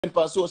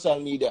on social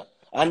media.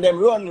 And them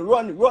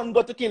run,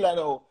 go to Killer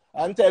now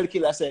and tell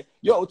Killer, say,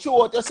 yo,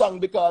 throw out your song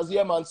because,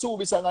 yeah, man,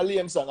 Subi song, a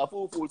lame song, a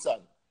fool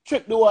song.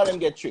 Trick the one and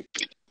get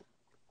tricked.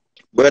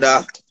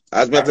 Brother,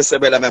 as me have to say,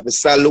 brother, I have to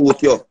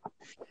salute you.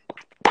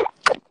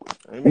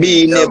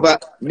 Me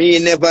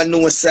never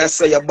know,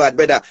 say you're bad,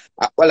 brother.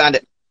 Well, and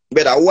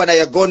brother, one of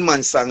your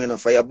gunman song, you know,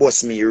 for your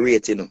boss me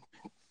rate, you know.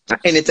 And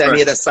anytime you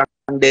hear the song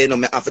there, you know,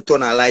 me have to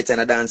turn a light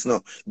and a dance,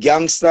 no.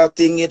 Gangster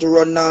thing, it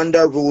run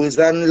under rules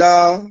and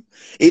law.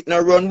 It no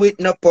run with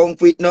no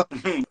punk with no.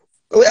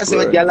 Oh, I say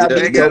my girl have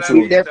been up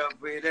with them.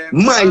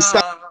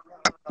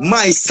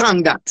 My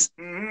song that.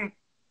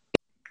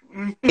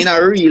 In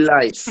a real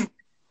life.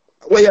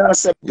 What you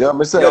say? Yeah,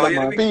 me say,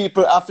 man,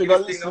 people have to go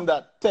listen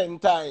that 10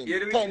 times.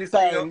 10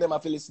 times them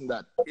have to listen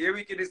that. Here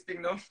we get this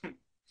thing now.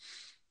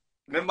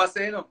 Remember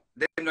saying, you know,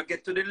 they don't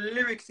get to the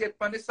lyrics yet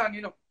on the song,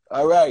 you know.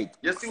 All right.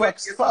 You see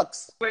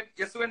Facts.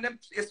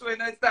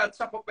 When I start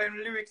chop up on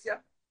lyrics, yeah.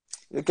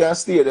 You can't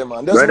stay there,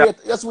 man.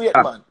 Just wait,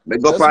 man. I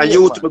go up on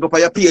YouTube, go up on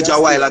your page a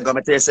while ago,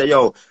 I tell you, say,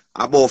 yo,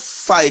 about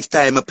 5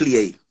 times I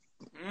play.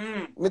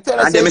 And then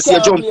I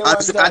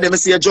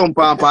see a jump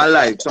on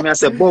live. So I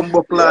say,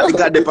 Bumbo Clark, the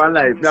got them on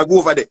live. Now go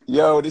over there.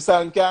 Yo, the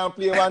song can't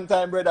play one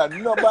time, brother.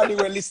 Nobody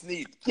will listen to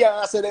it.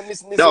 Can't say them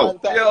listen to this one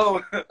time.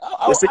 Yo.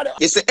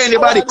 You see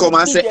anybody come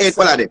and say, hey,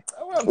 hold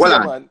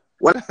on,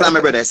 my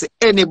brother. I say,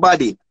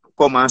 anybody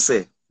come and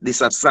say,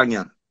 this a song,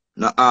 yeah.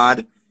 No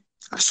hard.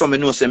 Some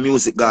know say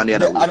music gone the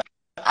other way.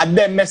 And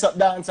then mess up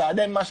dancer, and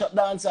then mash up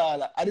dancer.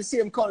 At the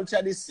same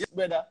culture, this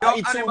brother. Yo,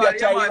 anybody,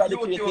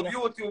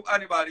 YouTube,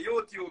 anybody,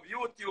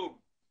 YouTube.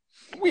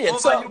 Wait,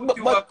 so,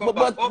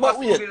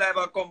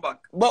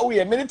 but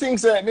wait, many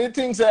things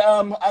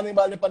animal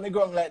on the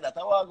ground like that.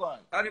 How go on?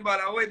 Animal,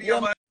 wait, yeah,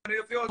 man.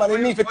 Man, you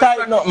need to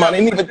tighten up, man.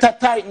 You need to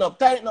tighten up,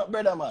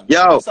 brother, man.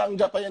 Yo. Song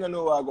drop, you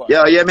know what go on.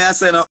 Yo, yeah, me I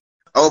say no.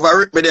 Over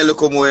Rick, me there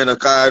look more, you know,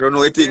 cause I don't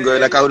know anything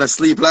going. Like I wanna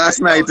sleep last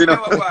night, you know.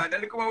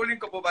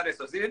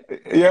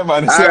 Yeah,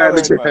 man.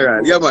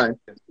 Yeah, man.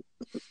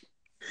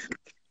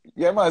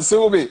 Yeah, man.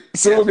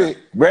 Subi,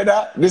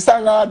 brother. This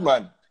song hard,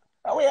 man.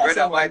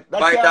 Brother,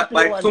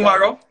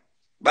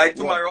 by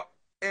tomorrow,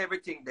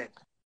 everything dead.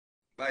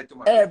 By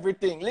tomorrow.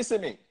 Everything.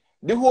 Listen me.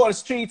 The whole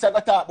streets I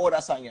got talk about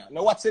that song. Yeah.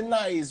 Now what's the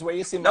nice where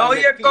you see? Now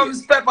here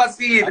comes Pepper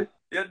Seed.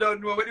 You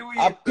don't know what the weed.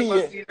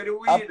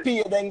 I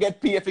pay, then get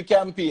paid for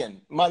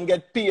campaign. Man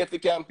get paid for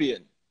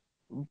campaign.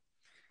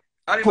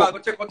 Animal, go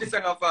check out this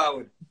song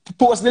forward.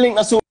 Post the link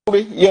now,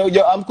 Subi.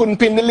 Yo, I'm couldn't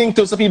pin the link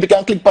to so people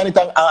can click on it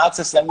and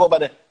access and go over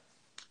there.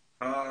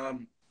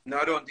 No,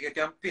 I don't think I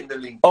can pin the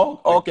link. Oh,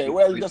 okay.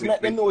 Well, just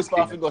let them know it's for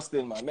Africa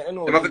still, man. Let them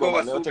know it's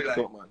for man. Check it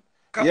out,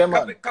 man. Yeah,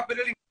 man. Copy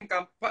the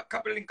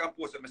link and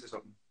post a message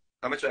something.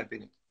 I'm going to try and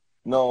pin it.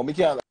 No, me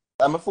can't.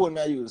 I'm a phone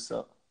I use,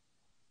 so.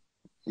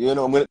 You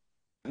know,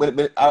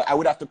 I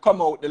would have to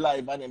come out the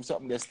live and them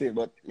something there still,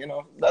 but, you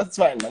know, that's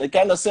fine, man. They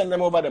can't just send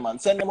them over there, man.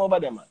 Send them over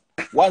there, man.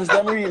 Once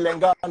them real and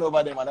gone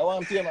over there, man. I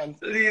want to pay, man.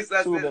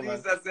 Lisa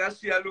said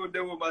she alone,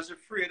 the woman, she's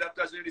afraid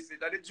after she listen.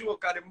 That the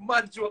joke, the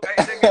mad joke,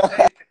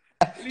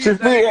 she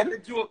afraid.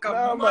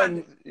 No,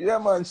 man. Yeah,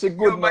 man. She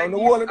good, man. The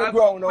wall on the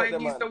ground out there,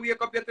 man. My niece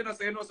wake up yet, you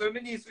know, so my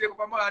niece wake up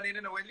in the morning,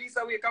 you know. When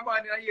Lisa wake up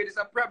morning, I hear this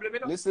a problem, you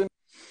know. Listen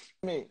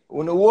me.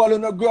 When the wall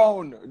on the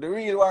ground, the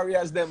real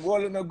warriors, them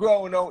wall on the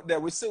ground out there,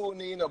 we soon,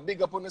 you know, big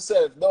up on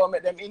yourself. Don't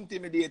make them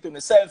intimidate on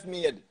the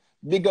self-made.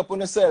 Big up on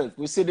yourself.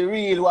 We see the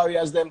real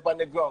warriors, them on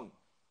the ground.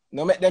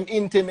 Don't make them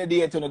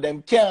intimidate on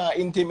them. Can't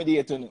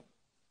intimidate on you.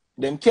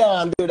 Them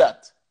can't do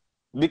that.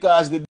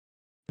 Because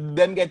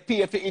them get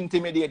paid to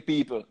intimidate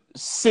people.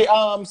 See,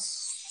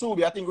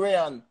 Subi, I think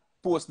Rayan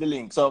post the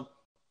link. So,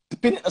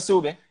 pin it to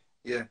Subi.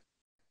 Yeah.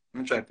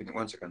 Let me try to pin it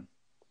 1 second.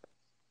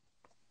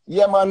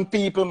 Yeah, man,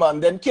 people, man.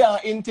 Them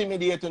can't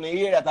intimidate you.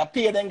 Hear that? I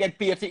pay them get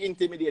paid to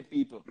intimidate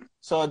people.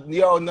 So,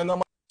 yo, no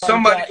man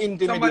can't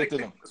intimidate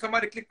you.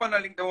 Somebody click on the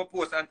link that will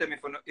post and tell me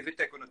if it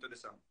take on to the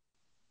song.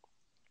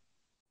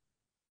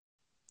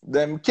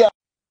 Them can't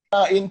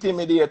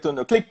intimidate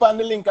you. Click on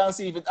the link and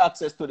see if it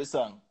access to the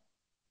song.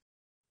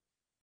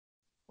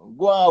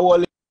 Go and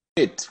hold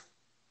it.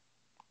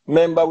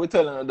 Remember, we're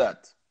telling you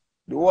that.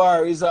 The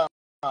war is on.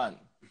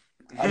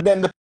 And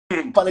then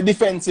on the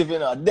defensive, you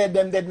know. Them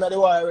dead in the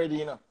war already,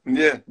 you know.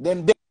 Yeah.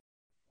 Them dead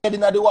in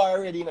the war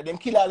already, you know. Them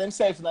kill all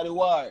themselves in the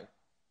war.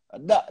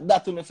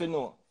 That you know,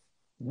 know.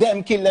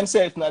 Them kill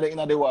themselves in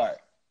the war.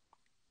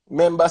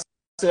 Remember,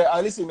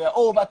 say, listen, me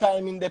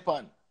overtime in the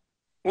pan.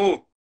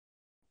 Oh.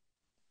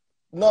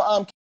 No,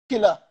 I'm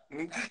killer.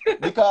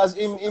 Because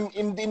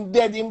him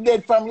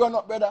dead from run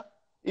up, brother.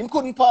 Him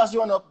couldn't pass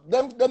run up.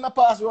 Them not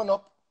pass run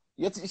up.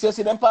 You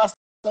see them pass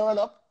run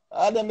up.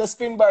 And then the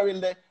spin barrel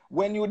there.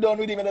 When you done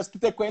with him, just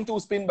take 2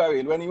 spin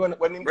barrel. When him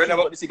kill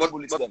about the 6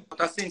 bullets them.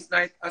 But since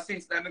night,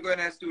 I'm going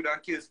to studio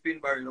and kill spin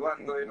barrel.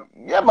 One go, you know.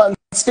 Yeah, man.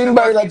 Spin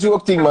barrel a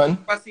joke thing, man.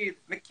 I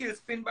kill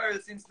spin barrel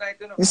since night,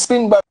 you know. The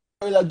spin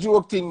barrel a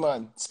joke thing,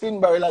 man.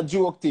 Spin barrel a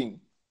joke thing.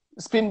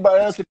 Spin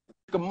barrel is like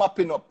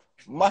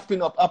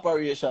mapping up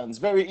operations.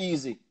 Very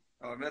easy.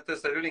 I'm not tell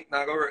you the link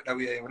now go work that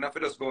way. When I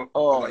just go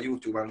Oh. over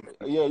YouTube and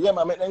Yeah,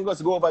 man. Make them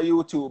just go over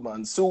YouTube,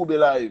 man. Subi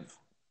live.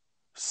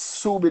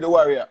 Subi the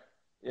warrior.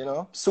 You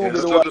know?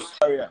 Subi the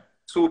warrior.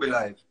 Subi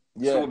live.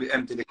 Yeah. Subi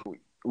empty the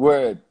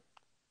Word.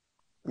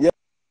 Yeah,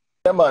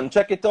 man.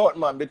 Check it out,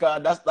 man.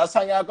 Because that's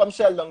how you come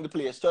shell down the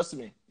place. Trust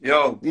me.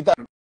 Yo.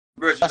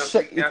 Virgin just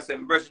link me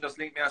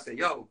and say,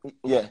 yo.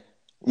 Yeah.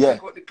 Yeah.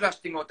 Take out the Clash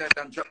thing out there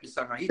and drop the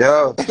song and hit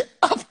Yo.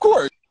 Of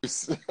course.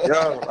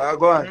 Yo, I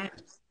go on.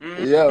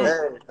 Yo.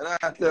 Hey, and I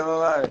tell you a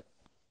lie.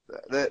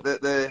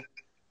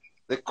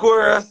 The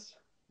chorus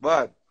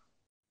bad.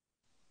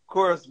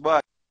 Chorus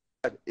bad.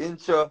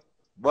 Intro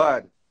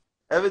bad.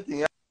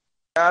 Everything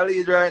I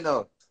lead right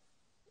now.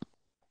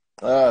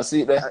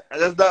 See that?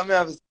 That's that me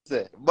have to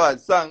say. Bad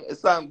song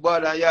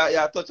bad and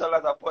you touch a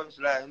lot of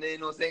punchline. And then you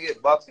know saying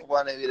it box up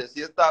on the video. So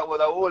you start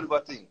with a whole heap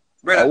of thing.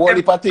 A whole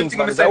heap of things,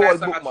 man. It's a whole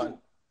book, man.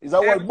 It's a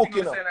whole book,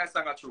 you know.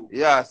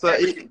 Yeah, so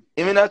him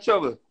in a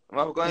trouble.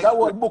 It's a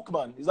whole book,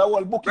 man. It's a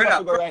whole book you have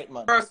to go right,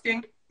 man. First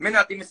thing, me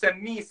not even say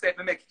me say it,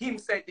 me make him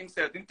say it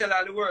himself. Him tell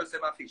all the world say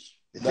my fish.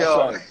 That's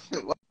right.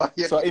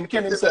 So him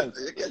kill himself.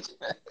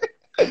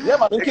 Yeah,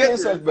 man. Him kill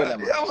himself, brother,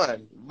 man. Yeah,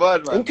 man.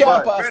 Bad, man. Him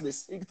can't pass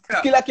this.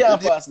 Killer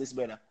can't pass this,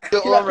 brother.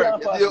 Killer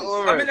can't pass this.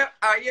 I mean,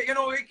 you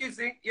know what you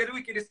say? You're the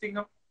wickedest thing,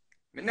 no?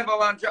 Me never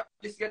want to drop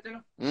this yet,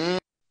 you know?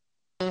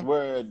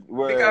 Word.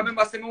 Because I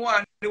remember saying, me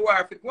want the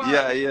war for one.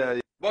 Yeah.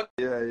 But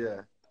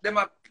yeah. Them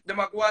a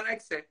go on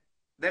like say,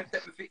 them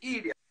take me for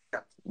idiot.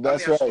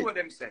 That's right. right. Show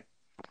them say.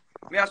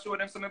 Me I show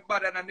them something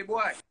better than the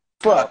boy.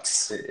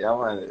 Facts. Yeah,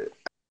 man.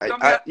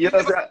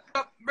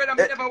 Brother,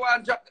 me never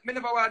want to drop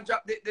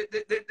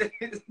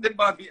the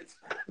barbies.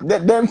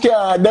 Them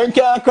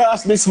can't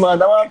cross this,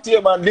 man. I want to tell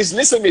you, man.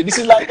 Listen to me. This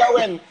is like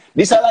when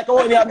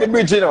you have the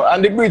bridge, you know,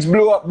 and the bridge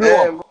blew up.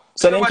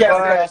 So them can't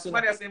cross.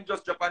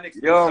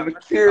 Yo, me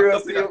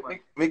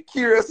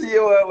curious to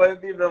you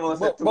what people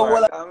must say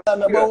tomorrow.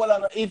 But hold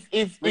on. If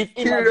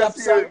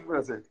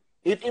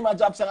him a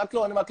job song, a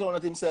clone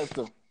at himself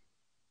too.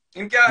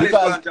 Because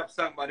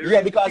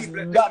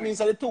that means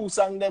that the two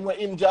songs them where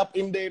him drop,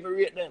 him they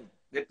rate them.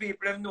 The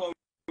people know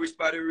which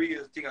part of the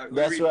real thing.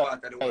 That's real right.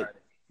 Part of the world.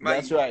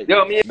 That's right.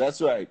 Yo, that's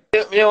right.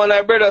 Me when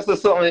I brother said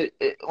something,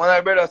 when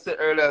I brother said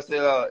earlier, I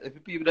said if the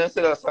people don't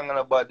say that song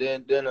about they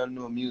don't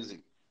know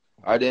music,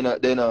 or they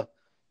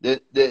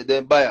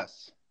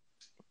bias.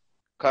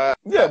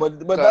 Yeah,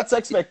 but that's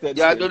expected.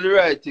 You do the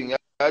right thing. You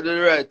do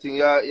the right thing.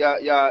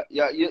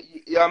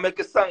 You make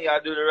a song. You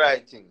do the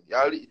right thing.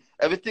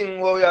 Everything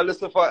what we are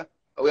listening for,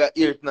 we are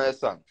hearing in a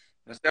song.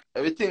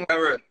 Everything.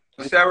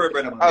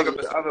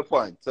 Have a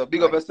point. So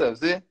big up yourself,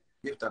 see?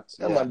 Give thanks.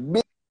 Yeah,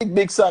 man.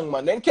 Big song,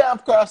 man. Then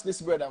can't cross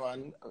this, brother,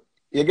 man.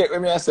 You get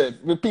what me I said?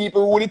 The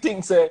people who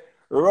think say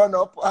run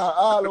up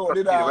all over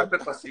the dog.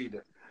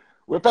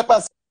 With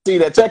pepper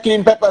seed. Check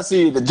in pepper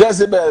seed.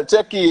 Jezebel,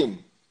 check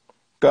in.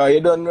 Because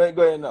you don't know what's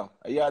going now.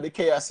 You are the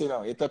chaos, you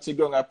know. You touch the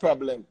ground, a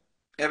problem.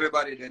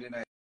 Everybody did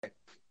tonight.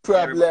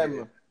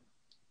 Problem.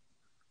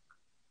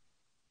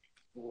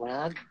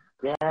 What?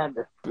 God.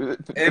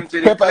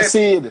 Pepper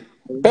seed.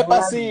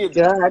 Pepper seed.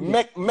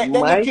 Make them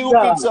go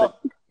Cupid so.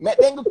 Make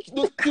them go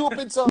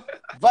Cupid so.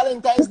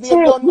 Valentine's Day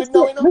done with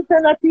now, you know.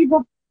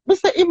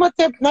 Mr.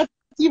 Imhotep, not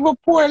even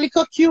poor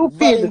little Cupid.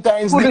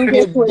 Valentine's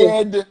Day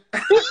dead.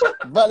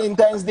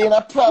 Valentine's Day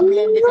a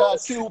problem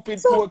because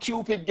poor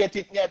Cupid get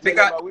it near.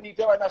 Because we need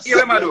to run a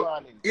you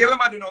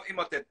know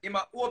Imhotep.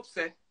 Ima hope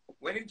say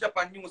when you drop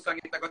a new song,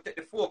 it's going to take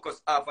the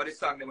focus off of the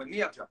song when me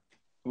have drop.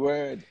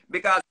 Word.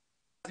 Because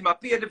him a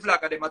pay the flag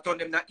and them a turn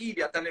them na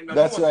idiot and them na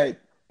That's right.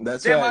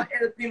 That's them right. Them a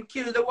help him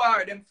kill the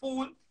war, them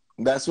fool.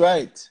 That's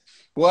right.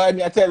 Why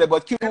me I tell you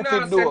about Cupid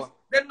though?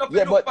 Them not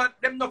look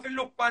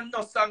pan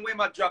no song when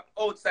I drop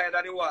outside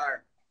of the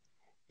war.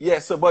 Yeah,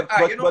 so but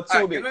you know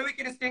the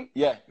wickedest thing?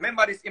 Yeah.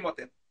 Remember this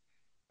Imhotep.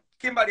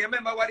 Kimberly,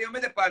 remember what you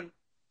made pan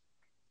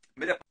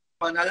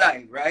a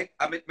live, right?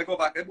 I me go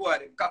back the boy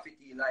them coffee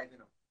tea live, you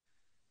know.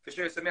 For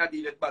sure, so me I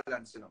deal with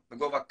balance, you know. I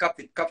go over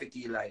coffee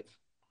tea live.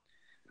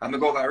 And I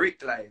go over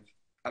Rick live.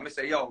 And I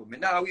say, yo, me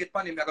now wait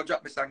for him, I go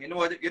drop my song. You know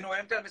what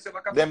I'm telling me? Say,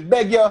 them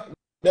beg you.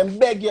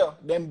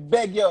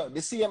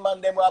 The same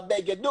man, them will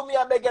beg you. Do me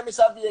a beg you,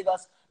 Mr.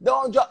 Vegas.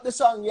 Don't drop the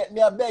song yet, me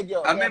a beg you.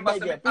 I remember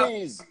beg you,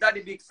 please.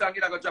 Daddy big song,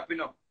 you go drop, you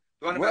know.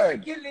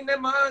 Word. Killing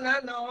them all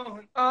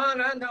alone.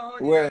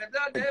 Word.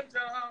 Them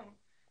down.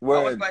 Word.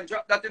 I was going to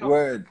drop that, you know.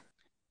 Word.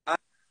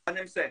 And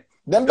them say,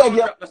 them beg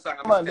you, the song,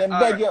 man, them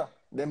beg you.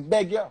 Them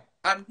beg you.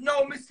 And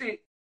now me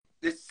see,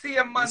 the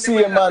same man,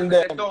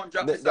 them don't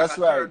drop the song. That's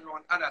right.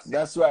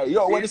 That's right.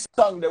 Yo, where the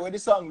song there?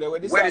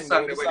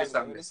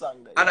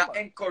 And I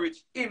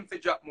encourage him to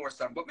drop more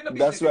song. But me no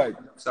That's right.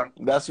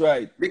 That's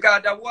right.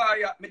 Because the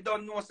warrior, me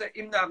don't know say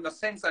him have no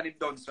sense and him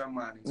done some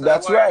man. So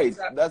that's right.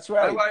 That's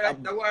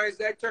right. The warrior is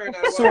their turn.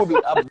 So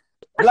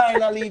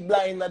blind and lead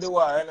blind at the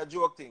war and a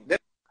joke thing.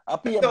 I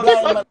pay a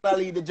blind man to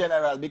lead the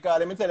general because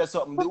let me tell you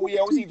something. The way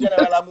you see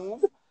general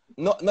move,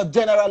 not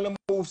general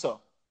move,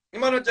 so.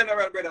 Him not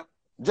general, brother.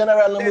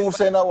 General move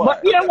say no war.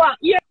 But you know what?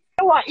 You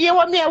know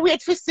what me I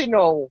wait for see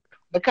now.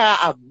 Because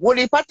a whole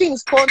heap of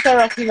things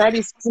counteracting at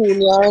this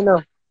tune, you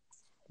know.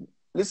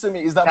 Listen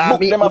me, is that book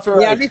them have to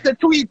Yeah, write? listen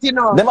to it, you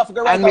know. Them have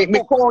to write And a me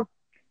book. count,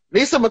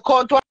 listen, me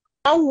count a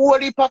whole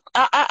heap of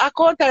a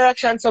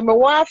counteraction. So me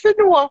want to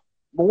know.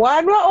 Me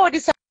want to know how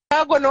this is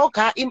going to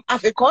because him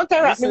have to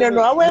counteract me, you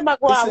know. Where am I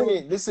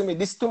going? Listen me,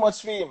 this too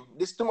much for him.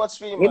 This too much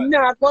for him, Him man.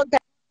 not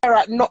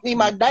counteract nothing,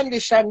 my dandy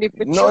shandy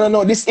for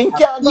No. This in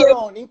can't go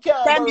round. In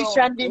can't go Sandy round.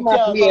 Shandy In must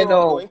can't be, go you round.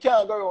 know. In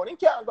can't go round. In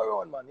can't go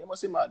round, man. You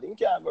must be mad. In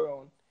can't go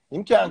round.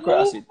 Him can't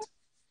cross it.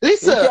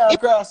 Listen, Him can't if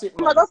cross it,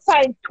 I'm man. gonna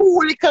find two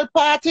little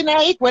part in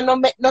it when I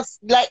make no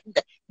like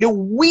the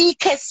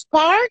weakest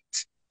part,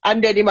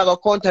 and then him gonna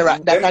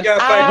counteract that. Them And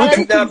can't find- all them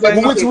the can't things find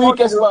that Which nothing.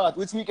 weakest part?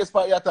 Which weakest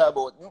part you talk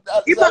about?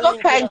 If I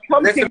gonna find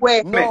something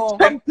where No.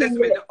 something Listen,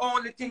 where the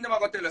only thing them I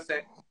gonna tell us,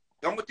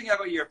 the only thing I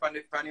go hear from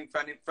him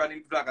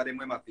flag of them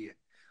when I fear.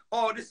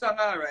 Oh, this song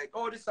alright.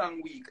 Oh, this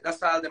song weak.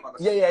 That's all them I gonna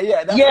say.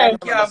 Yeah. That's Yeah. all You them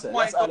gonna can't say.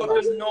 point That's all out them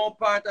gonna say. no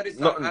part of the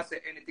song Nothing. and say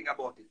anything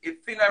about it. If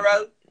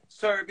funeral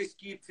service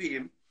keep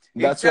him,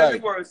 That's tell right.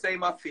 the world say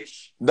him a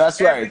fish.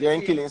 That's right. You ain't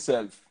Everything killing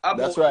himself. about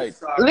That's the right.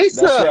 song,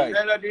 listen, That's the right.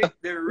 melody,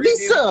 the rhythm,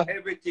 Listen.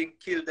 everything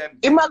kill them.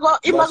 him I go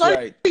That's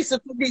right. listen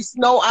to this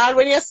now. All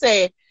when you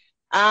say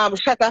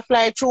shut a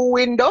fly through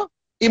window,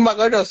 him I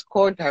go just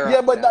counteract.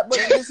 Yeah, but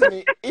listen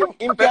me,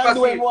 him can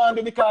do what he want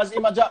to because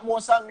him a drop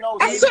more song now.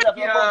 I So said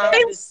he have to counteract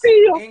him this.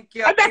 feel In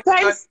at that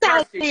time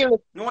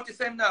style. Notice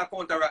him now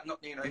counteract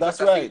nothing, you know. That's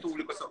It's just a right. tool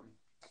or something.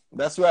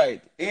 That's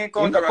right. He ain't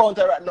Him not counteract.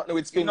 counteract nothing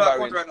with Him spin not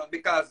barrel. counteract nothing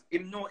because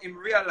him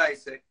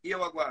realize it. Here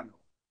we go now.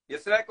 You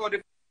see like how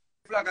the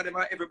flag of them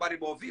and everybody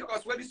about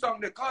Vegas when the song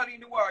they call in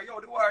the war, yo,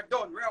 the war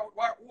done,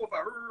 war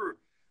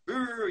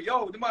over.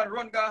 Yo, the man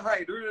run go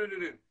hide.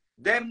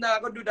 Them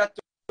not gonna do that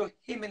to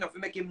him enough to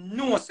make him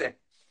know say,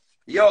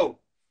 yo,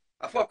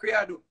 I fuck you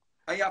do.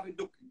 And you have to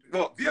do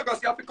no,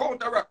 Vegas you have to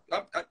counteract.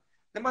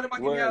 The man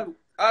give me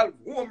all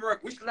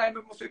homework, which line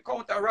we must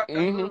counteract.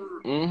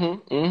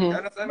 You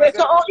understand me?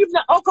 So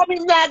how come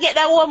him not get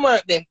that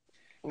homework then?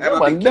 Yeah,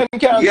 man, them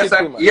can't Yes,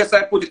 trick me, man. yes,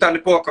 I put it on the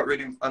poker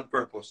rhythm on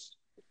purpose.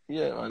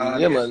 Yeah, man.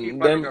 Yeah, man.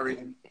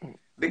 Them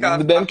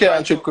Because them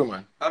can't trick me,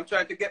 man. I'm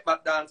trying to get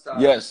back dancehall.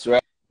 Yes,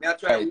 right. Me I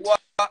try to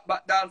walk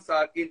back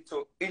dancehall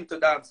into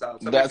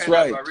dancehall. So That's we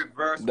kind of right.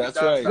 reverse That's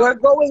the right. dancehall. We're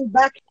going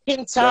back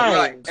in time.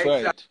 Right, That's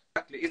right.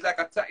 exactly.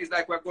 It's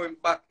like we're going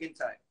back in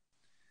time.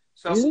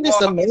 So Isn't this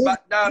walk amazing? it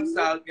back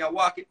dancehall, me I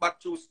walk it back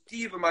to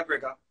Stephen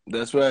McGregor.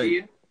 That's right. See?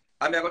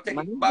 And I'm going to take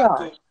My it back God.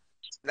 to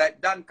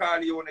like Dan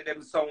Carleone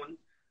them sound.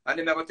 And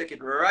then I'm going to take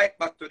it right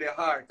back to the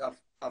heart of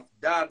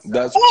dancehall.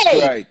 That's Hey!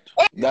 right.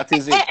 That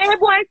is it. Hey,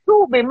 boy,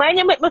 Subi, man,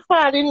 you make me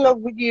fall in love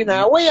with you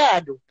now. What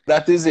you do?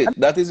 That is it.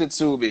 That is it,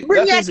 Subi.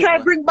 Bring That your is it, try,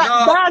 man. bring back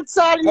No.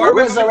 dancehall. Or You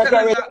Where's remember the me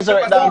telling record? you-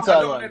 Resurrect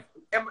dancehall, man.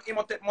 He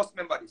must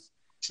remember this.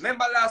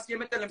 Remember last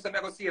year, I tell him I'm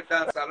going to see if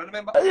dancehall.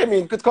 Remember? I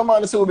mean, come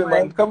on, Subi, My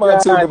man. Come on,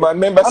 God. Subi, man.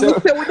 Remember, I'm say, say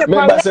with the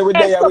remember, say we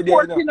there, we there.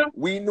 support, You you know. know.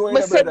 We know Me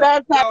it, say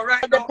brother. dancehall, Yo,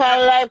 right the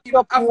now, life even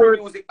support.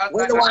 Afro music,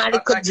 We don't want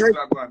it to drip.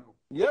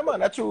 Yeah, man.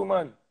 That's true,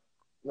 man.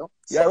 No.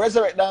 Yeah,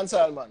 resurrect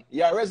dancehall, man.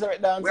 Yeah,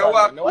 resurrect dancehall,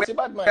 man. Now, what's your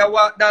bad, We man?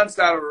 walk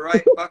dancehall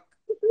right back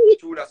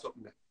through that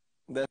something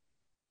there.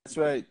 That's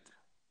right.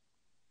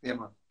 Yeah,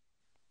 man.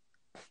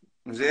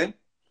 You see?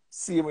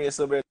 See me,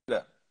 so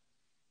brother.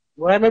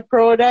 Why am I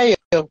proud of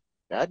you?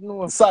 God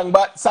knows. Song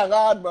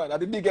hard, man. Are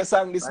the biggest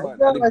song this,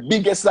 man. Are the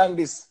biggest song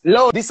this.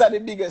 Lord, These are the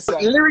biggest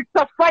song. lyrics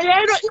of fire,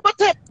 you know, you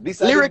must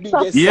These are the lyrics of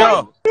biggest Yo.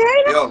 song.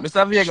 Yo,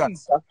 Mr.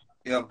 Vegas,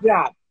 yo,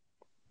 Yeah.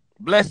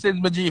 blessings,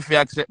 my G, if you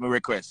accept my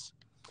request.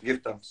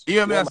 give thanks. You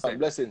hear me Yeah, I say? man.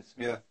 Blessings.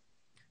 Yeah,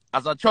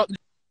 As a truck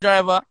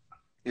driver,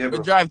 yeah, we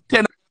bro. drive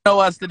 10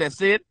 hours to the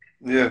scene.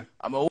 Yeah,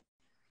 I'm a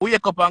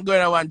wake up and go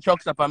in one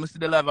truck stop and I see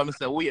the live and I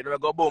say, wait, then I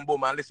go boom,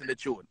 boom and listen to the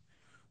tune.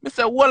 I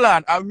say, hold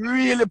on, I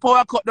really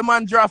power cut the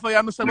man draw for you.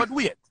 I say, but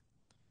wait,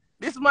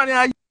 this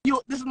man here,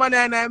 this man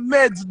here in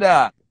meds,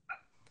 dog.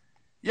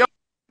 Yo,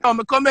 I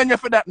commend you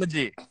for that, my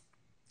G.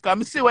 Because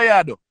I see what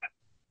you do.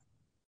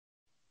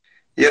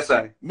 yes,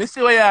 I. Me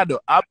see what you do.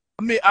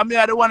 I'm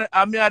here the one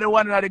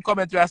in the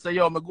commentary I say,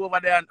 yo, me go over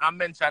there and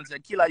mention, say,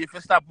 killer, you fi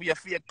stop with your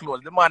fake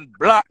clothes. The man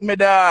block me,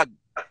 dog.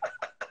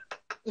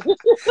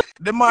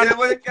 The man, Yeah,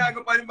 but you can't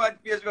go on the man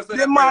page because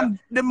the man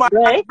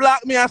Right.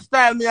 block me and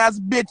style me as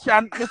bitch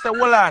and me say,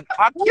 hold on.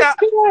 I can't,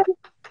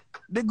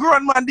 the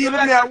grown man deal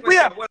with me and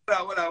weird.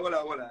 Hold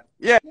on.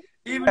 Yeah.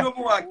 Even though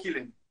we want to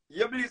kill him,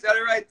 you believe it's the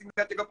right thing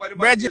that take up on the man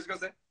Bridget. page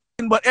because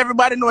But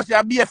everybody knows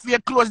you be a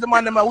fake clothes, the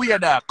man them a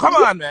weird, dog. Come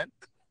on, man.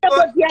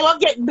 But you will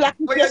get black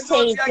if but you you say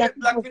know it. you get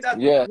black with that.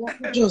 Yeah.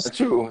 Just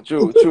True.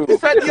 True.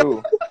 Said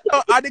you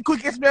are the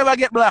quickest me ever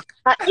get black.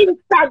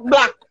 instant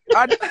black.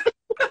 Are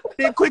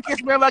the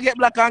quickest me ever get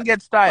black and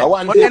get I style.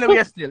 want But this.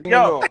 anyway, still.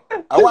 Yo.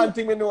 I want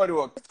thing we know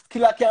though.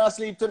 Killer can't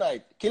sleep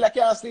tonight. Killer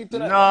can't sleep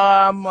tonight.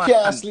 No, man.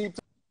 Can't sleep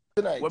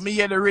tonight. When me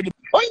hear the rhythm,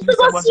 Oh, you me say,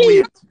 go but see.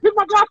 wait. You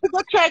might have to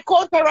go try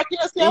counteract. You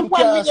see, You 1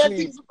 can't million sleep.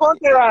 things to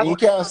counteract. You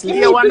can't You sleep.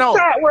 Yeah, need I to know.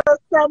 start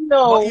work from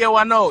now. But here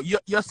I know.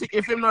 You see,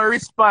 if him no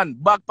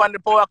respond back on the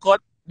power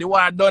cut, the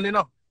war done, you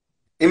know.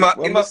 He Well,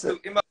 must listen.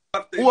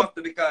 have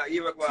to because he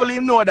was Hopefully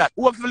him know that.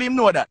 Hopefully him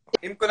know that.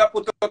 Him could have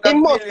put out a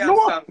million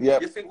songs.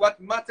 Yep. You see,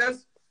 what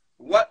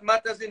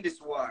matters in this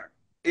war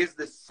is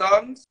the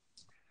songs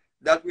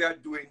that we are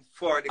doing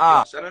for the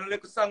cash. And I know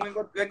like a song we're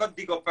going to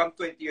dig up from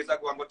 20 years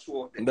ago and go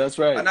throw out them. That's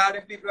right. And all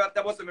the people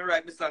that was me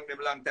write me song them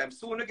long time.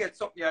 Soon you get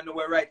something you know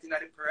we're writing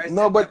at the price.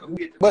 No, but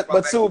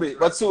Subi,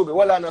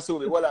 hold on,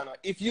 Subi, hold on.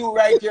 If you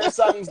write your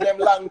songs them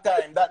long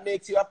time, that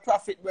makes you a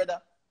prophet,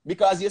 brother.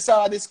 Because you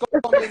saw this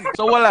coming.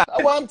 So hold on.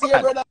 I want to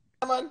hear, brother,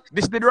 man.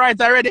 This did right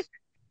already?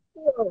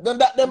 No.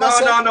 They must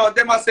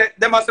say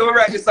we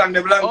write the song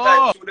them long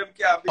time. So them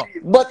can't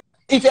believe. But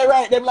if you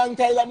write them long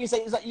time, you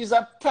say he's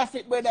a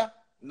prophet, brother.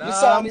 You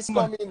saw this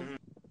coming.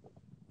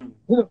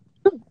 Me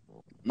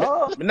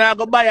now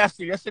go buy a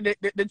still. Yesterday,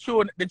 the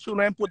tune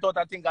I put out,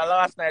 I think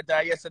last night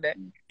or yesterday.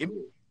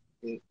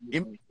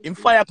 Him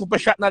fire couple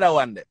shot another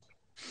one there.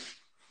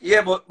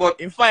 Yeah, but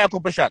him fire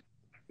couple shot.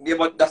 Yeah,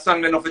 but that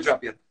song they not for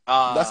drop yet.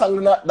 That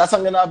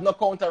song they have no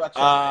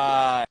counteraction.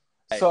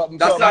 So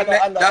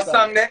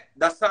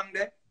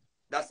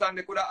that song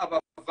they could have a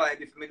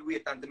vibe if me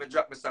wait until me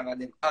drop my song and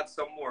then add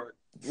some more.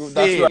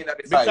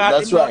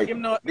 That's right.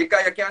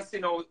 Because you can see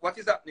now what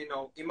is happening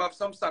now. He have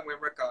some song we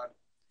record.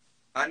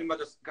 And he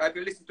just, if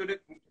you listen to the,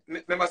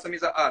 remember some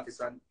is an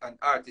artist and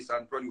artists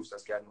and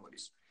producers can know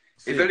this.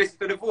 If you listen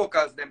to the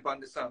vocals them on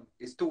the song,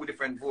 it's two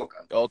different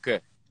vocals. Okay.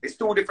 It's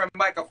two different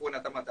microphones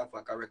at a matter of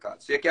fact a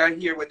record. So you can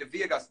hear when the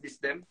Vegas diss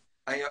them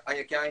and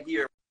you can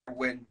hear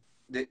when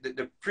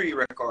the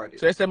pre-recorded.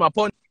 So you say my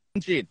punch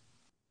in?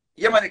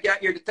 Yeah man, you can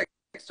hear the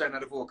texture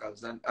and the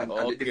vocals and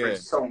the different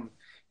sound.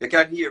 You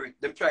can hear it.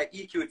 Them try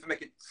EQ it to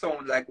make it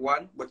sound like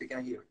one, but you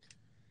can hear it.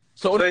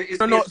 So let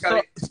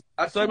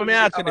me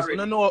ask you this. You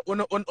don't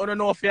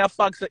know if you have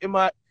facts that he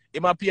might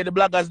pay the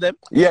bloggers them?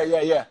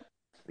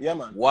 Yeah,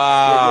 man.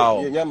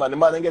 Wow. Yeah, man. The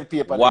man get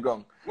paper on the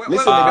ground.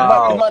 Listen,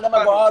 the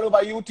man go all over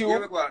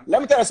YouTube.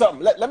 Let me tell you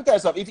something. Let me tell you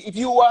something. If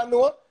you want to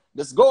know,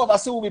 just go over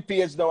Subi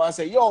page now and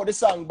say, yo, this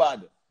song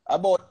bad.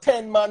 About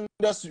 10 man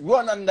just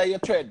run under your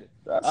tread.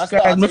 And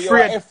start with your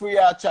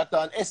FRR chat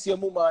and S your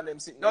mama and them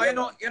sitting. No, you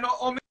know,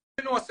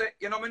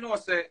 me know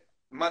say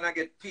man I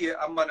get paid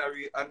and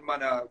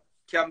man a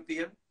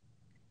campaign.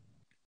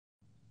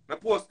 I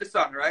post the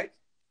song, right?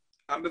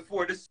 And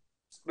before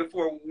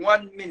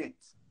 1 minute.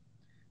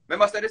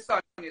 Remember I said the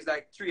song is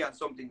like 3 and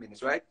something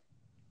minutes, right?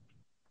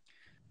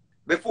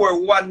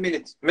 Before 1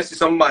 minute, I see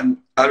some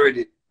man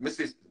already. I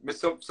see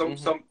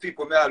some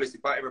people may always see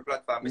on every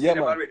platform. I see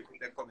them already put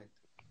them comment.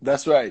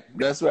 That's right.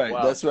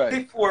 Wow. That's right.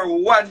 Before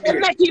 1 minute. Them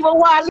not even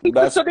want to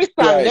listen to this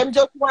song. Right. Them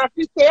just want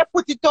to say,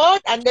 put it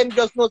out, and them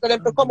just know for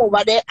them to come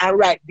over there and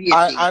write the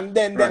thing. And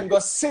then them go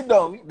sit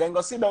down. Then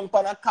go sit down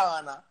on a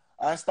corner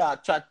and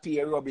start chat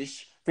to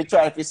rubbish to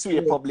try to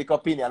sway public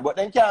opinion. But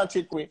then can't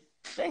trick we.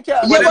 Then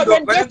can't. Yeah, but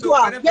then guess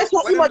what? Guess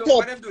what you want to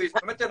do?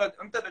 I'm telling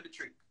you the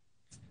trick.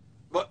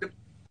 But the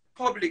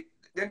public,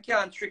 they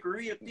can't trick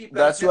real people.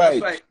 That's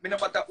right. No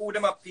matter who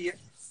them appear.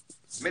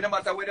 No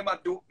matter what them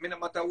do, no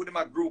matter who them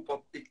group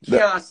up, it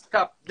can't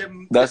stop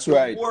them. That's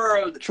right.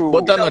 World. True.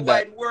 But the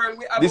wide world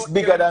we have this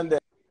bigger than them.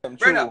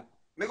 True. Brother,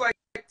 me go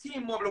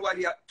T-Mobile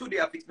today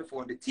I fix my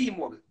phone. The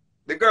T-Mobile.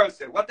 The girl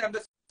said, what time the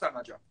song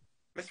I drop?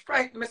 Me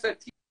frightened. Me said,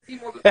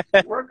 T-Mobile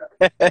worker.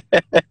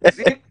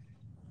 See?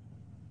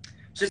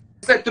 She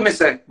said to me,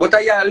 but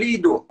I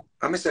lead though.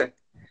 And I said,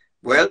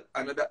 well,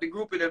 I know that the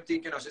group of them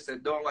think, she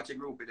said, don't watch a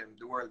group of them.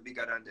 The world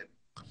bigger than them.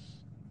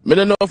 I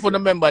don't know if you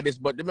remember this,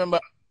 but remember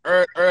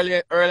early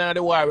in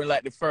the war when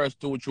like the first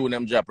two tune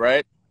them drop,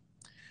 right?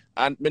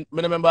 And I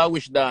remember I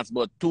wish dance,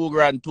 but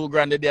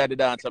 $2,000 the day of the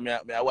dance, and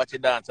I watch the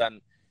dance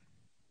and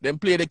them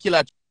play the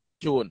killer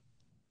tune.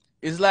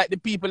 It's like the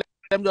people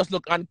them just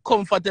look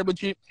uncomfortable.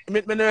 I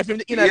know if in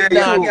the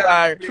dance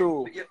are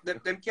true.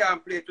 Them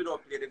can't play to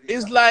don't play the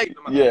It's like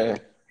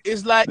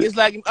It's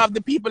like have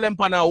the people them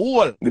on a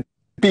wall. The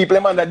people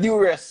them under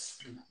duress.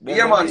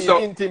 Yeah, man.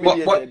 So,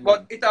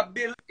 but it a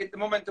build. It the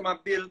momentum a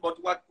build. But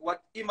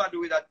what him a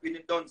do with that when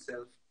he done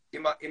self,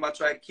 him a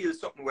try kill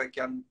something where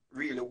can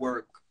really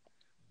work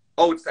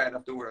outside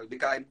of the world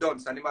because him done.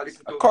 And him a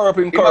listen to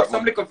corrupt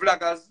some little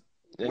vloggers.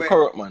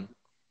 Corrupt man.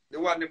 The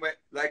one them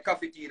like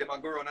coffee tea, them a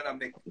go around and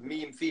make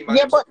meme female.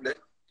 Yeah,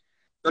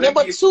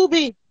 but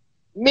Subi,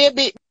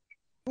 maybe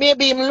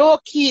him low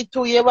key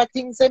too. You ever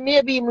think say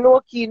maybe him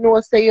low key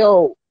no say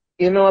yo,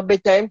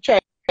 better him try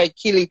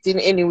kill it in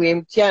any way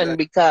he can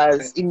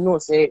because he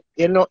knows say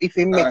if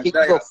he make it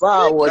go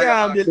forward,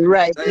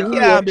 right? I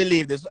can't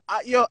believe this.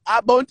 I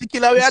bounty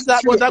killer we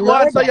attack, but I go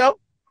answer yo.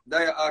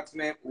 Daya asked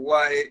me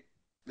why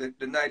the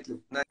nightly.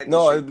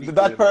 No,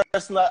 that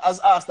person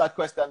has asked that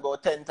question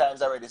about 10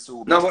 times already.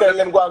 So tell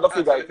them go and go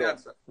figure it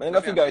out. Man,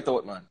 go figure it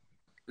out, man.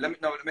 Let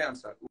me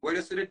answer. Well,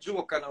 you see the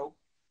Joker now.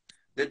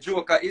 The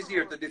Joker is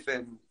here to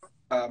defend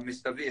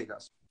Mr.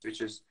 Vegas,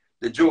 which is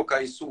the Joker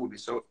is Subi.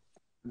 So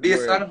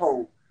based on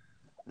how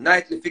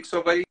Nightly Fix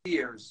over the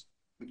years,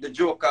 the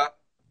Joker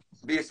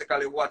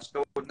basically watched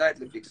how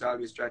Nightly Fix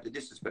always try to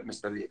disrespect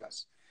Mr.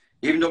 Vegas.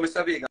 Even though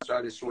Mr. Vegas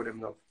always show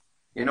them love.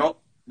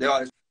 They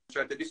always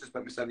try to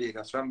disrespect Mr.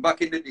 Vegas. From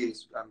back in the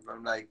days,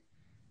 from like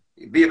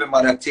baby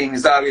mother thing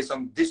is always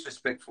some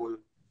disrespectful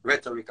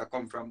rhetoric that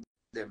come from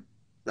them.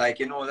 Like,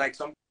 you know, like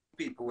some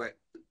people where,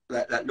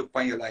 like look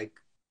on you like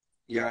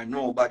you're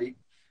nobody,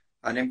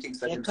 and them things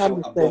that them so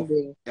above.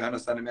 You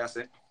understand me I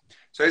say?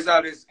 So it's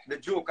always the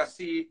joker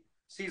sees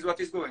what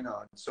is going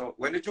on. So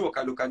when the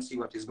joker look and see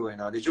what is going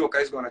on, the joker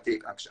is gonna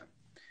take action.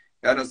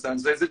 You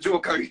understand? So it's the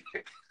joker.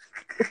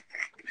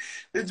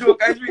 The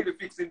joker is really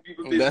fixing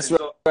people's business.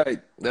 That's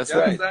right. That's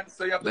right.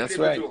 So you have to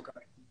play the joker.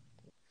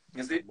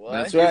 You see?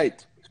 That's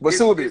right. But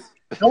Subi.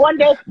 I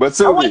wonder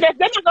if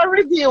they're gonna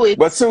review it.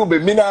 But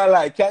Subi, me not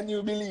like, can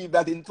you believe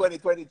that in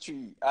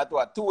 2023 at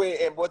what 2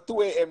 a.m. but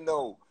 2 a.m.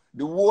 now,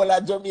 the whole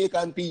of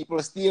Jamaican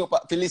people stay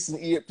up to listen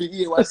to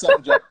hear what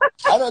song drop.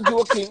 I'm not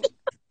joking.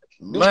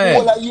 The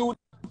whole of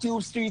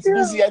YouTube streets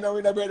busy, I know,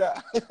 in a brother.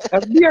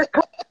 A beer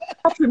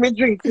coffee me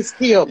drink to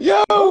stay up.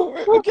 Yo,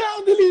 we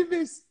can't believe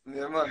this.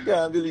 Yeah, man.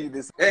 Can't believe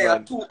this. Hey,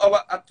 man. a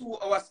 2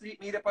 hour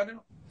sleep need upon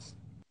you.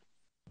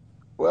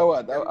 Well,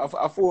 what?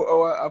 A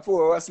 4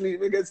 hour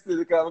sleep, we get still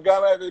because I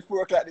got my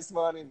 4 o'clock this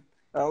morning.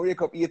 I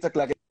wake up 8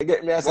 o'clock. You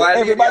get me? I say,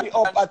 everybody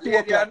up at 2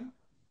 o'clock.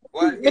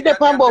 You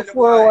depend about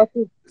 4 hours.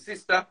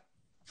 Sister.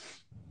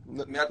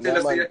 Me I tell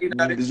you, say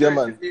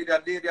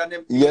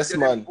yes,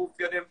 man.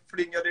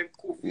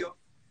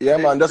 Yeah,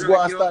 man. Just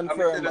go and stand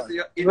firm, man.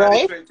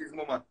 Right?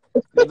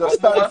 You just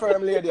stand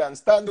firm, lady, and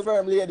stand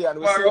firm, lady, and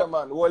we see you,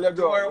 man. Hold your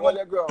ground. Hold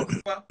your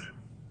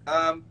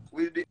ground.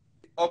 We'll be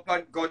up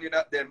and gunning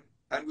at them,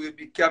 and we'll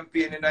be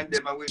campaigning on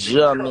them, and we'll be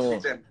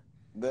crossing them.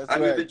 That's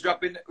and right.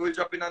 we'll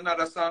dropping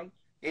another song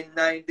in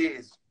 9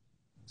 days.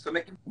 So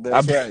make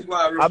That's right.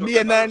 I'll be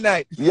a 9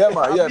 night. Yeah,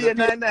 man. Yeah, I'll be a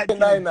 9 night.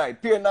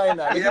 Pure 9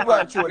 night. Yeah,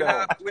 man.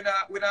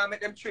 We not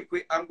make them trick.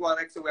 I'm going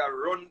like so we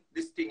run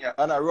this thing here.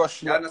 And I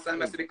rush. You understand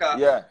me?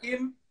 Because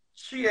him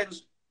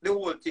changed the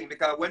whole thing.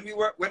 Because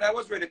when I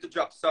was ready to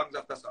drop songs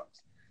after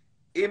songs,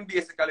 him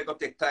basically gonna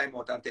take time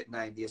out and take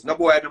 9 days. No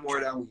boy no more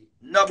than we.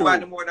 No boy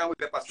no more than we.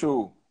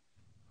 True.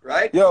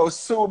 Right? Yo,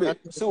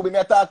 Subi, me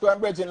I talked to him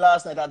Bridging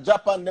last night at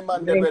Japan the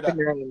man there, brother.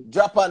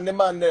 Japan the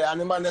man there, and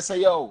the man they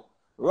say, yo,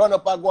 run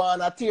up a go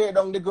and tear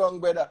down the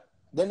ground, brother.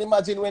 Then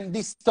imagine when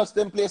this touch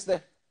them place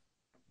there.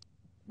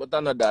 But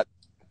I know that.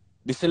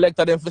 The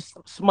selector them for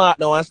smart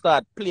now and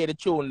start play the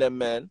tune them,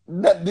 man.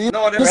 Them good,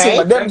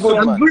 man.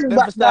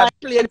 Them start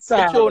play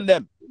the tune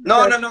them.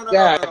 No.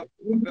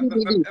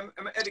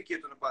 I'm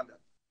educated upon that.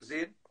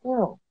 See?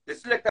 Oh. The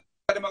selector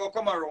them are gonna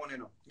come around, you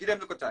know. Give them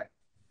look time.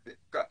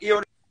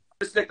 Here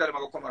the selector them are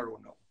gonna come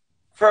around now.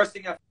 First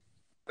thing you have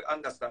to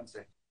understand,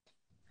 say,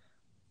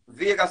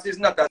 Vegas is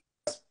not as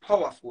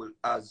powerful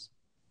as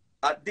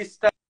at this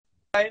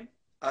time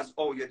as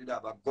how you did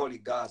have a Gully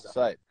Gaza.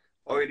 Side.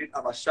 Or you did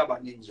have a Shabba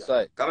Ninja.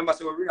 Side. Remember,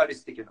 so we're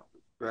realistic, you know,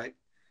 right?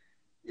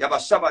 You have a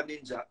Shabba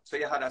Ninja, so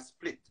you had a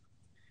split.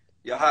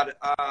 You had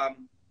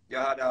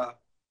a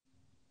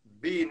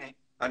Beanie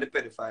and the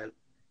pedophile.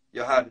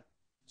 You had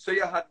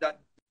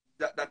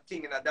that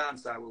thing in a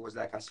dancer where it was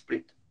like a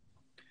split.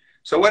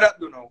 So what that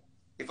do now?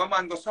 If a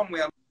man go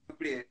somewhere and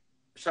play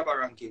Shabba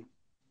ranking,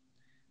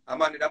 a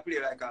man that play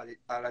like a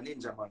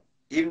Ninja man.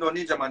 Even though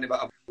Ninja man never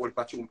have a whole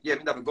tune. Yeah,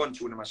 me never gun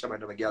tune and Shabba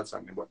never girl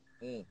song me, but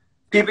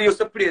people used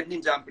to play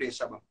Ninja and play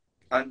Shabba.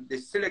 And the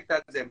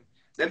selectors them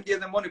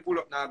give them money pull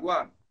up now go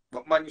on.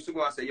 But man used to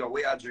go and say, yo,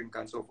 we are drink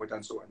and so forth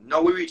and so on.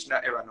 Now we reach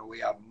that era now we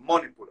have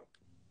money pull up.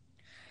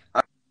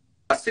 And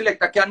a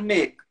selector can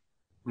make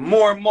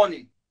more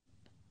money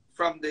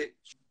from the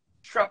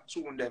trap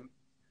tune them,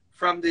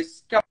 from the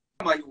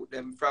scammer youth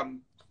them,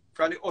 from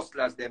the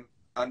hustlers them,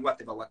 and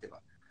whatever.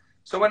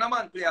 So when a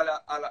man play a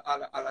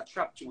la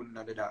trap tune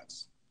in the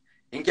dance,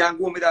 he can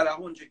go with all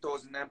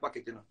 100,000 in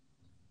pocket, you know.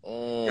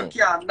 You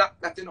can't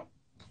knock that, you know.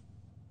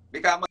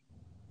 Because a man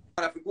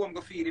have to go and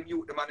go feed him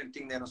youth, the man and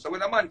thing there. So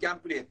when a man can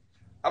play,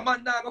 a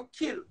man now go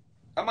kill.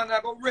 A man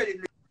now go ready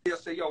to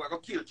say, yo, I go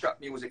kill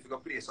trap music, you go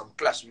play some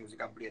clash music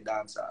and play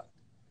dancehall.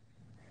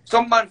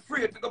 Some man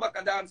free to go back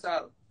and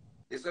dancehall.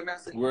 You see what I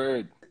say?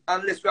 Word.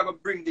 Unless we have to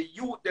bring the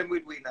youth them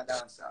with we in a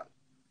dancehall.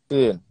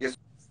 Yeah. Yes.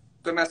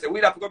 So I say we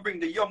have to go bring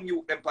the young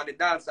youth them on the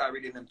dancehall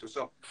reading them too.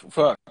 So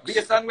Facts.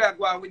 based on where I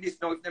go on with this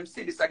now, if them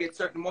see this I get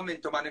certain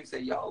momentum and them say,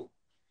 yo,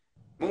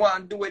 we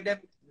want to do with them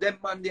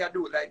man they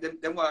do like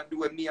them want to do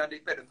with me and the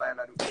pedophile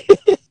I do.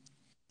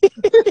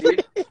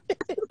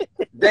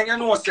 Then you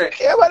know say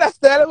yeah, but that's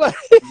terrible.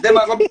 them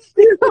are going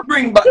to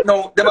bring back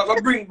now. Them are going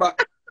to bring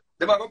back.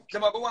 Them are going to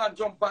want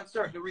to jump on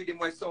certain reading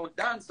my sound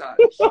dancehall.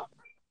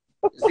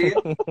 See?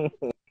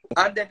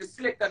 And then the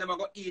selector them are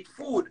going to eat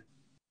food.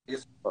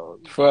 Yes.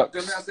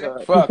 Facts.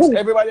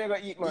 Everybody gonna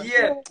eat, man.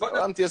 Yeah,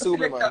 but the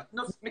selector,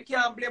 me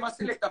can't blame a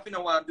selector if you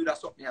don't want to do that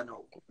something you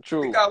know.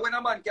 True. Because when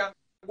a man can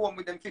go on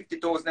with them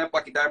 50,000 and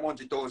pocket or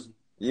 100,000.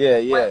 Yeah.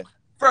 Well,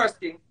 first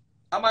thing,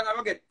 a man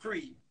will get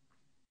free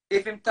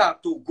if him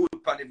talk too good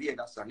on the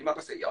Vegas song. He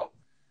might say, yo,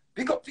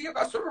 pick up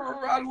Vegas,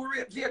 all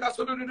rate Vegas,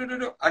 and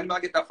he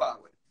might get a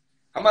forward.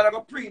 A man will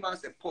go pre man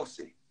say,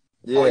 pussy.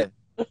 Yeah.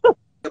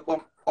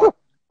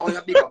 Oh, you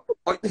big up.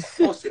 Oh,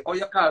 pussy. Oh,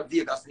 you call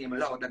Vegas name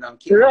louder than I'm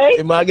kidding. Right?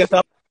 He might get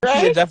a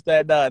page after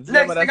I dance.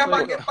 Next Yeah, thing a man,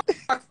 man that's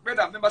get box,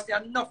 brother. Remember say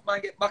enough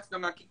man get box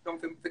down and kick down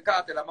for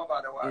cartel and my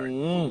father war.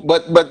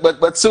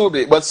 But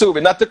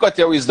Subi, not to cut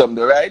your wisdom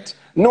though, right?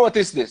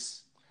 Notice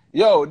this.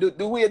 Yo,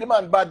 the way the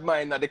man bad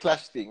mind at the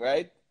clash thing,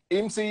 right?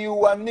 Him see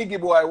you and Niggy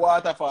Boy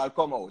Waterfall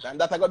come out, and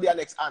that's gonna be our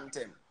next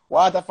anthem.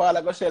 Waterfall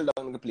I go shell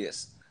down the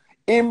place.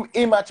 Him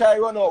a try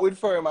run out with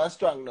firm and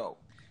strong now.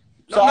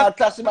 So I'll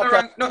clash him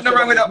back. Nothing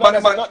wrong with that, man.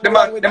 Nothing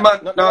wrong with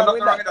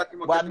that.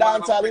 But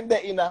dance all in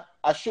the inner,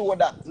 I show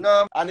that.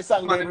 No, and the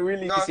song didn't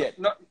release yet.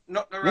 Nothing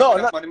wrong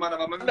with that, man.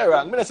 Not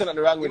wrong. I'm not saying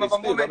nothing wrong with it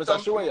still, but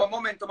I'm show you.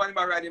 Momentum, man,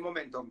 man, riding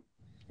momentum.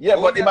 Yeah,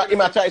 but he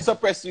might try to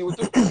suppress you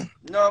too.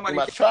 No, man,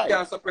 he he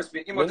can't suppress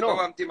me. He must come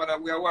on team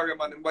and we are warrior,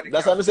 man.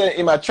 That's what I'm saying.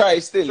 He might try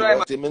still,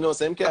 but he know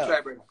same can't.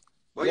 Try, bro.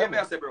 But yeah, me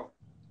I say, bro,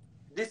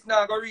 this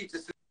now go reach the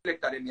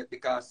selector them yet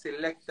because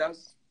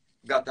selectors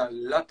got a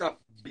lot of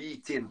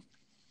beating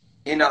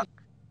in the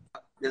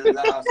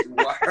last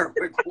war.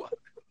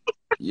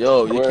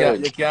 Yo, you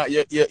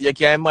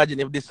can't imagine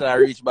if this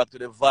reach back to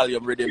the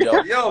volume rhythm,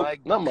 yo. Yo,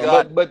 no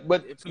man, but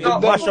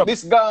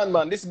this gone,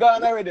 man. This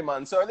gone already,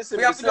 man. So listen,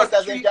 we have to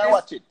just treat can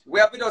watch it.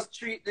 We have to just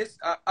treat this,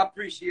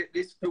 appreciate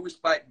this, to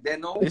which by they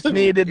know. It's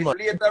needed, if man.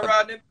 later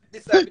on, if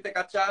decide to take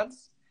a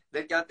chance,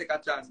 they can take a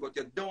chance. But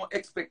you don't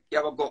expect you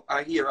ever go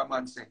and hear a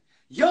man say,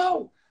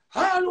 "Yo,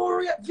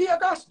 hallelujah,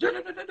 Vegas."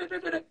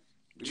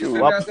 You see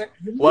what I say?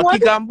 What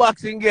kick and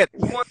boxing get?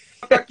 What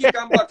kick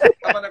and boxing?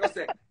 I'm gonna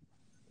say.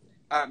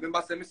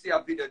 Remember, say, I see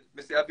a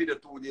video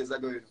 2 days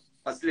ago, you know.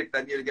 A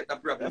selector nearly get a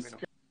problem, you know.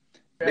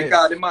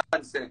 Because the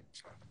man said,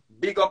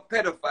 big up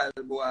pedophile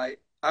boy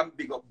and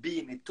big up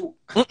Beanie too.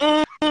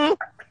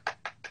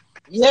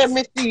 Yeah,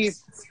 me see.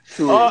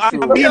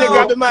 I'm Beanie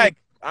grab the mic.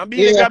 I'm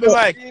Beanie grab the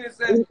mic.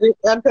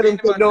 I'm telling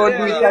you, don't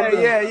do it.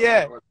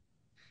 Yeah.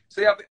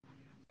 So you have to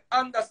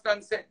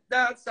understand, say,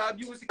 dance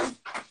music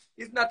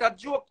is not a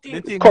joke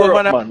thing.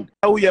 Corrupt, man.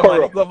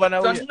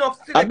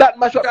 And that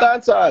mash up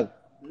dancehall.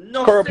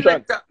 No corruption.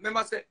 Selector.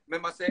 Remember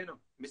say, you know,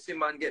 me see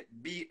man get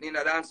beaten in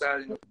a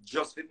dancehall, you know,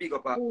 just to big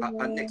up a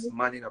next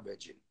man in a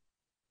bedroom.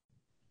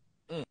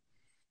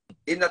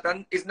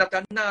 It's not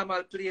a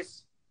normal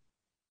place.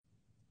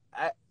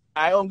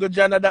 I Uncle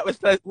John that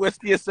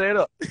West East, you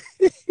know.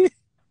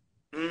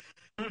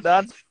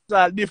 That's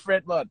all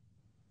different, man.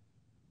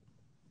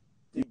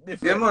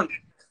 Different. Yeah, man.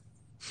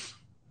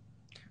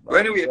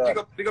 But anyway,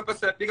 big up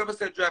yourself,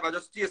 driver.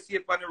 Just stay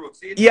safe on the road.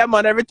 See? Yeah,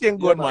 man, everything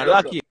good, man.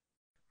 Lucky.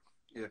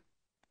 Yeah.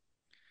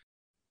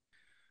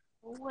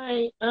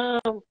 Why,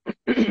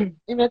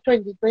 in a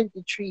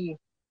 2023,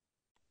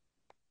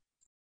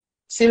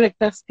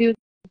 selector still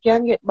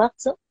can get back,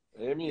 so?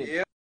 Yeah,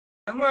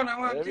 man, I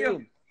want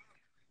you.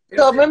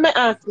 So, let me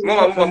ask you.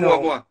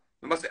 More.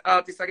 You must say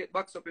artists get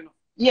back up, you know.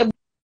 Yeah,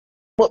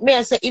 but me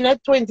I say in a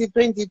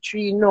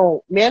 2023,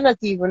 no, me not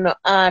even an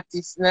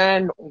artist,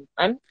 and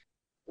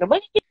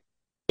nobody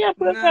can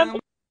program.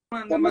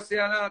 Man, remember say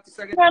an artist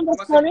get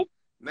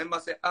remember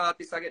say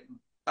artists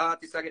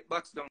get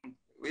backs down.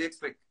 We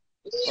expect.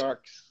 Oh,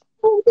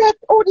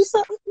 this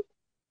I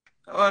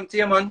want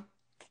you, man.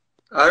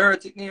 I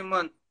heard it name,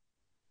 man.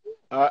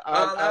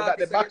 That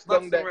the box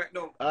down there. Right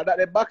now. That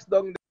the box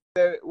down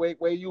there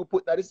where you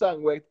put that the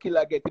song where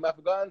Killer get him have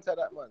to go answer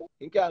that, man.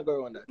 He can't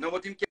go on that. No,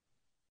 but him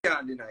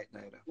can't deny it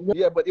neither.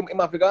 Yeah, but him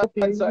have to go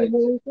answer it.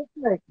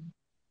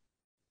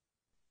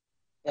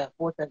 Yeah,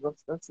 4th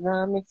August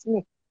now makes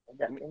me.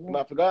 Him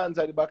have to go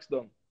answer the box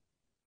down.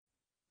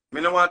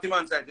 Me no want him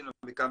answer it, you know,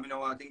 because me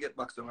no want him get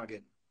box down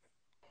again.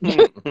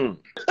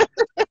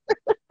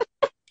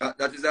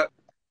 That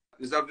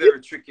is a very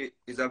tricky.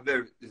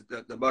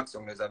 The box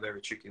song is a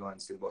very tricky one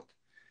still, but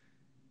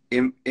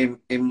if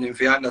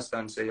you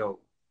understand, say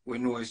yo, we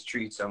know his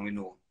streets and we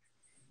know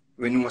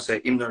say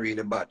him not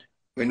really bad.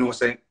 We know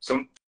say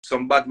some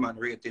bad man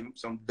rate him,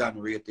 some Dan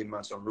rate him,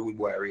 and some rude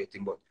boy rate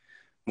him, but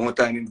more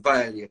time him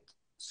violate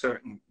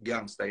certain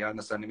gangster. You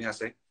understand me? I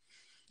say.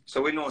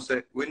 So we know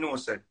say,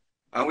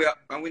 and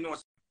we know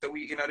say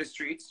we in the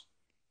streets.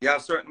 You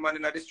have certain man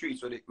in the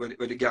streets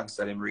where the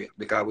gangster them rate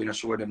because we not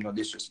show them no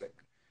disrespect.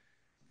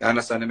 You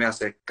understand me? I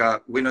say,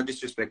 cause we not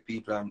disrespect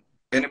people and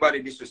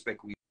anybody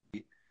disrespect we,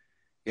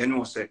 you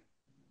know, say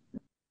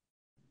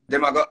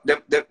them I always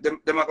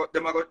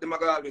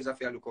have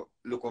to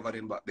look over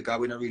them back because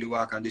we not really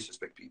walk and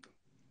disrespect people.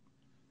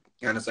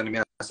 You understand me?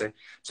 I say,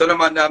 so the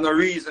man have no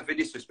reason for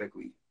disrespect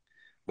we,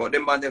 but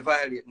them man they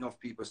violate enough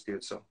people still.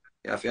 So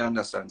you have to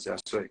understand. So I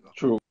swear.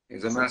 True.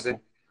 You know what I say?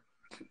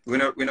 We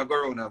not go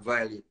around and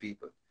violate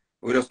people.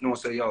 We just know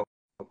say yo,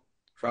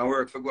 from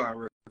work for go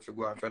and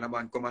from a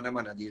man come and a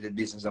man a deal with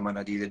business, a man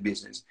a deal with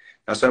business.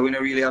 That's why we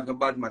don't really have no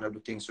bad man to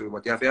do things to.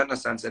 But you have to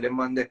understand, say the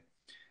man the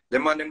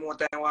more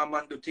time want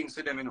man do things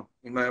to them, you know,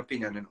 in my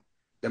opinion, you know.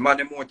 The man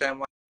the more time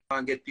want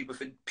get people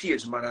for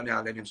page man and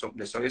all let him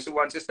something. So you see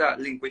once you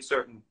start link with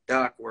certain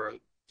dark world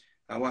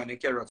and want to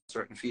carry out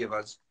certain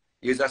favors,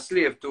 you're a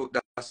slave to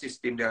the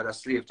system, they're a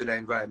slave to the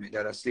environment,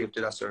 they're a slave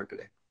to the circle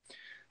there.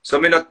 So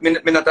me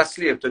not a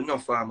slave to no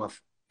form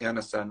of, you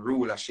understand,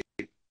 rulership.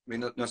 Me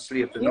not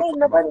slave to no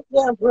nobody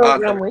can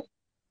program with.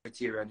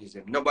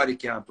 authoritarianism. Nobody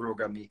can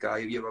program me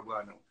because you ever go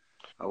on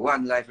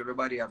one life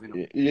everybody have, you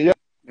know. Yeah.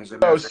 Yo,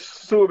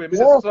 Subi,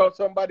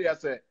 somebody I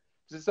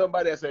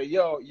say,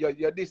 yo,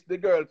 you this the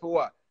girl for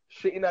what?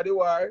 She in the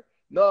war?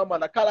 No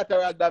man, a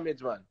collateral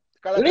damage, man.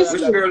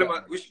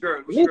 Which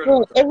girl?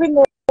 Every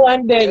now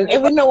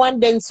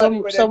and then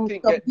some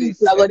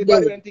people are going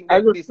to I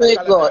will say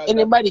go.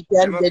 Anybody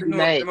can get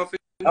denied.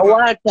 A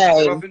war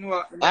time.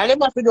 And they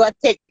must do a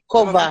take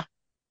cover.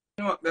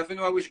 They have to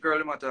know which girl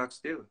them attack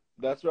still.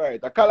 That's right.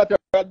 A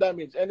collateral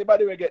damage.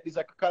 Anybody will get this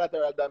a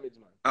collateral damage,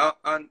 man.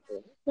 And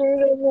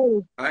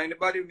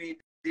anybody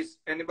meet this,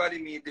 you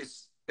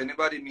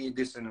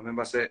know,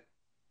 remember say,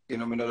 you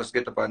know, me not just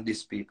get up on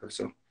these people.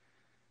 So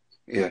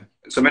yeah.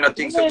 So me not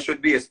think so we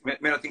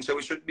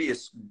should be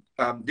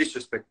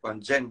disrespect on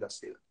gender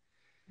still.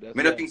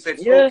 Me not think so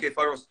it's okay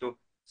for us to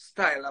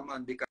style a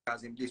man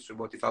because him this,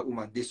 but if a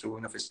woman this,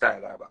 we have to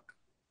style her back.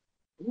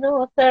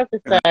 No,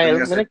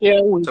 self-style. So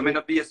me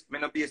not be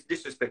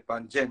disrespect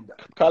on gender.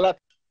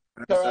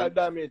 Collateral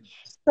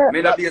damage.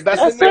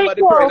 That's when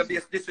you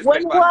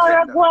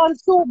are going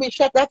to be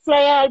shot a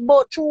fly out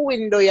boat through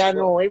window, you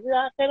know. If you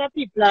are kind of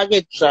people are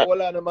get shot. Me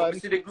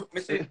see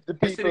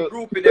the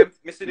group with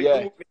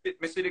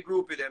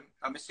them,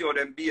 and me see how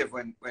them behave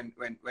when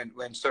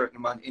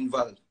certain man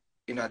involved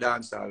in a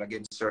dance hall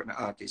against certain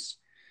artists.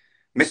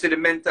 Me see the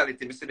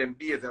mentality, me see them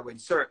behavior when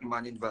certain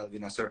man involved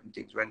in a certain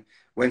things,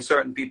 when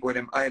certain people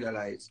them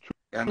idolize.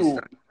 You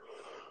understand?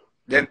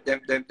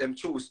 Them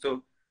choose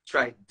to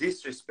try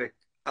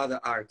disrespect other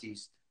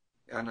artists.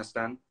 You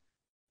understand?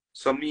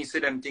 So me see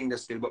them think that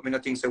still, but me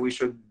not think so we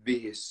should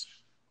base.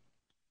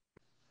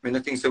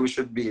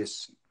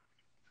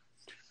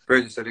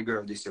 Pretty said the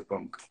girl this a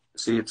punk.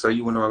 See it, so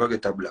you wanna go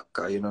get a black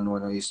car, you don't know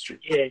no history.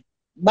 Yeah.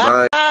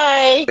 Bye.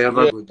 Have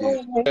a good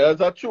day.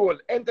 There's a troll.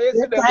 Enter you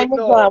see them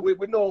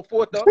with no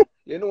photo.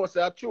 You know what's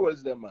a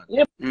trolls them, man.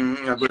 Yep.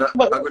 I gotta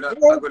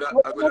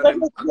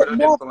them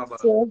come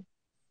about.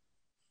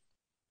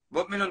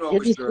 But me don't know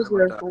which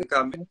girl about that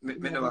because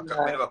me never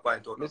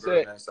point out no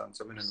very nice song,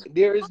 so me don't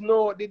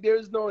know. There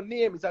is no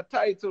name. It's a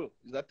title.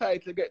 It's a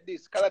title. Get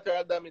this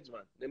collateral damage,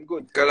 man. Them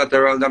good.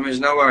 Collateral damage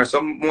now are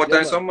some more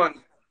time. Some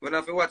man when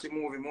I watch a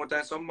movie, more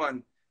time some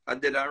man I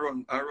did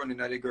and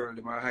running at the girl.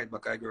 Them I hide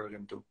back a girl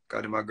them too.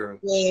 Cause them a girl.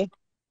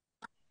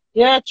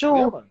 Yeah,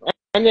 true. Yeah,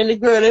 and then the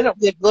girl end up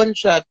get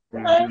gunshot.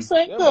 Then look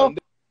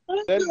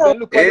at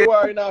the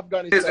war in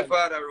Afghanistan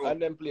and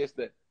then place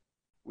there.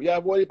 We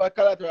have only for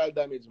collateral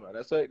damage, man.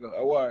 That's how it go.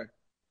 A war.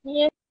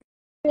 Yeah.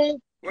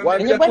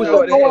 One get put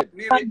out the head.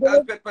 Maybe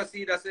as Pepper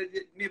Seed said,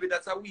 maybe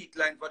that's a weak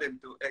line for them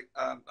to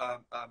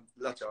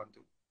latch on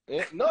to.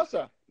 No,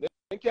 sir. They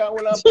can't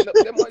hold on.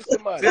 Them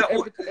man.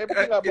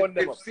 Everything about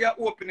them up. If see an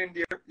opening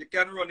there, you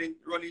can run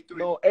into it.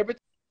 No,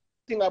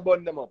 everything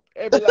about them up.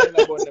 Every line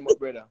about them up,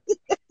 brother.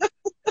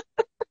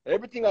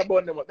 Everything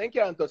about them up. They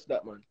can't touch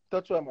that, man.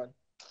 Touch one, man.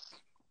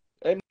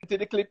 Empty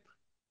the clip.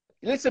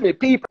 Listen me,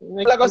 people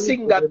are going to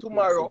sing that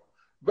tomorrow.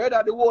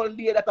 Brother, the whole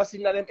day that I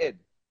sing on them head.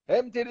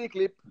 Empty the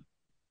clip.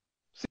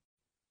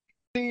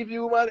 See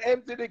you, man.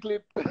 Empty the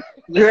clip.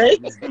 Right?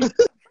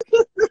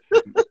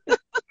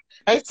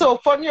 It's so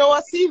funny how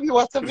I see you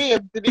what's empty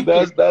the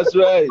clip. That's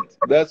right.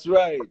 That's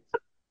right.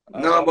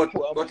 No, but the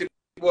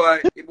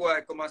boy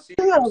come and see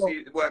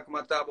you. The boy come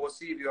and talk about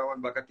see you. I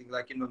want back I think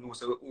like he don't know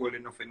so old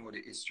enough to know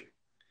the history.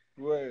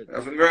 Right.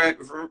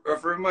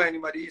 If remind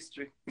him of the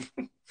history.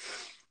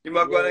 He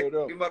might go like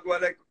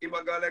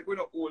we're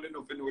not old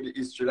enough to know the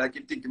history, like he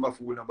think he might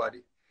fool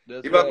nobody.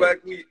 He might go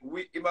like he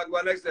might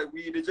go like say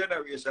we the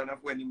generation of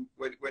when he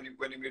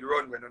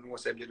run when no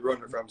say he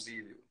run from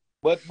CVU.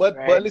 But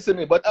listen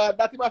me, but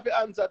that he have to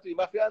answer to him.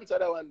 Have to answer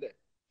that one day.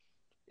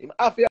 He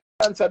have to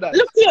answer that.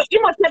 Look here, he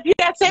must have to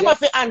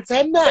answer.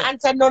 Him not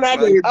answer none of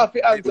them. Have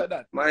to answer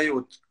that. My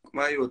youth,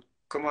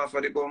 come on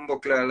for the Bumbo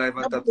Clear live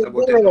and tap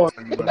about it.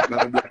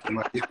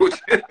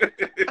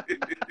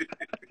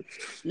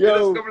 Yo.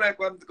 Just come like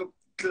one to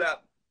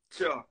clap.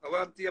 Sure. I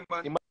want to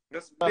man.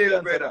 Just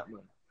build, brother.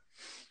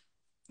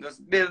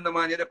 Just build the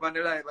man. You're up on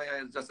the live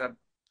and you just have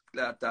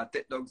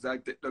take dogs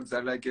like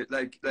it.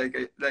 Like,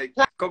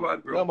 come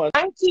on, bro. No, man.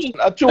 Planky.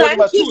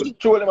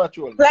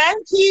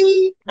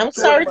 I'm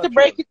sorry to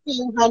break it to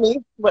you,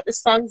 honey, but the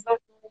song's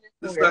not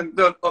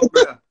done up,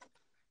 brother.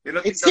 You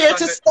know, it's here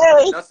to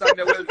stay. That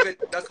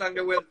song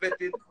the well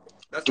vetted.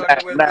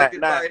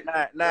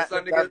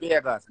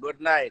 Vegas. Good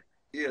night.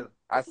 Yeah.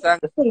 A song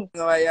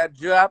where you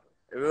drop,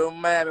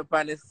 remind me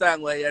on the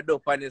song where you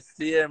do on the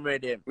same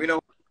rhythm. We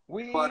don't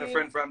want a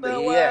friend from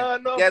them. Yeah.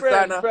 The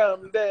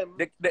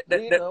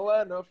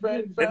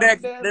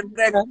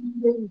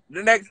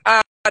next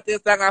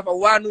artist song have a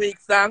 1 week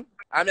song.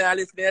 I mean, I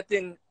listen to a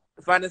thing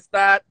from the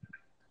start.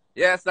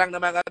 Yeah, song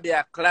them gonna be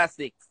a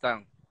classic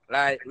song.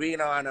 Like We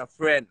Know and a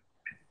Friend.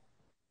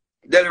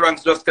 Delly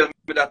Ranks just tell me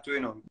that too, you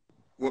know.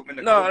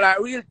 No, like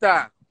real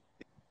talk.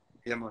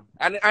 Yeah, man.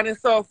 And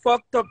it's so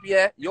fucked up,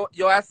 yeah.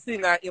 You're a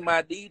singer, you're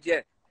a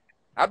DJ.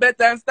 I bet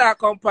time start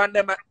come upon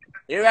them.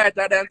 You right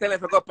at them, tell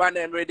them to go upon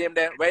them, rhythm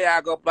them, where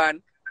you go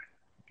upon.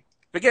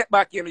 Forget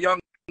back in young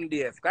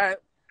days, right?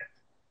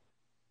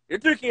 You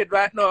trick it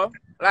right now.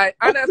 Like,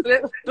 honestly,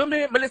 to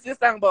me, I listen to this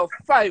song about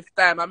 5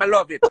 times and I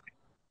love it.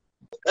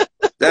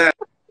 Damn.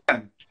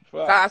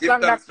 Cause a song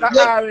that can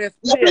always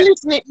You play.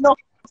 listen it no.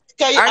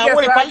 I guess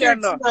I again,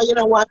 no. you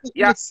know what it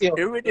Yeah, is, yo.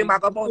 the rhythm I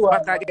go bounce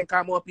back again,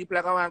 because more people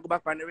are going to go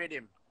back on the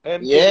rhythm. Yeah.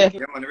 Yeah,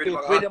 man, the rhythm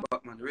I Rhythm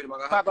got man. The rhythm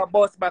I I got go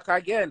bounce back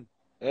again.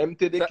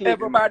 Empty the So clip, man.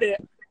 everybody,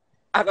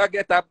 I gotta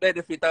get a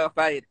benefit of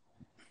it.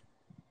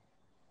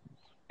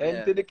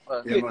 Empty the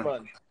Yeah, clip, man.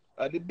 man.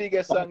 The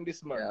biggest song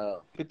this month. Yeah.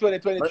 For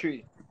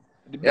 2023.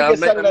 The Yo,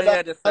 biggest song me that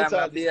hear the song,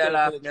 dancehall and this be a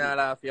laugh, me 2023. a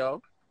laugh,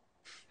 yo.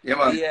 Yeah,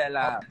 man. Be a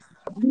laugh.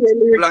 The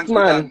lyrics, Flanky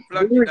man. Dan, The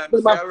Flanky lyrics Dan,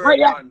 them say are a word, fire.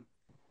 man.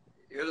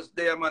 You just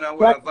there, man, and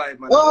what a vibe,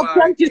 man. Oh,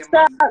 Planky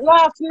start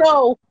laugh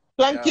now.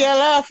 Planky Yeah.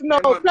 laugh now.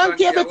 Yeah, man, Planky,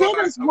 Planky, every I time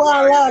want- is I go want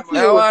and you, laugh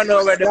man. I you. want to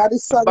know where That the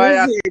is song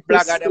bias is here to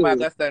blog of them stay.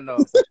 Augustine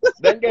now.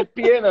 Then get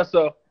piano,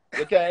 so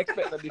you can't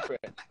expect no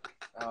different.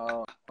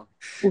 Oh.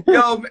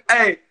 Yo,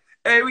 hey,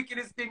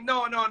 wickedest thing.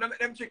 No, make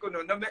them chicken,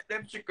 no make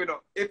them chicken.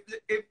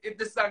 If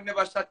the song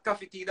never shot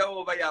coffee tea, that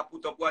over here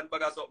put up one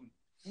bag or something.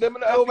 Them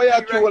Coffee over here tea,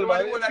 right, troll, the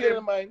man. whole It's of piano,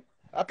 them. man.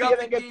 A piano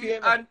Coffee get tea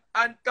piano.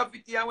 and coffee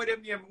tea and with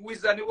them name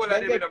wizard the whole of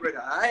Then them, get you know,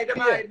 brother. I them,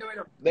 Piano. I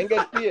them. Then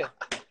get piano.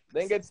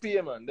 Then get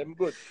piano, man. Them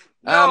good.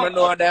 I No,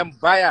 know them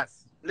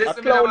bias. A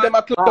listen, clown, man. them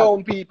a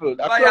clown people. A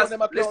clown, Bias,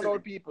 them a clown listen.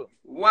 old people.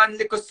 One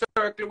little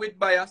circle with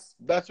bias.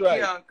 That's right.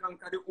 Can't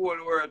conquer the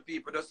whole world,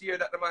 people. Just hear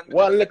that the man.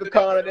 One little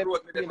corner, them,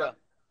 wrote me you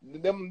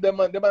them,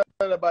 know. Them are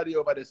nobody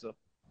over there, so.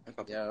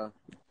 Yeah.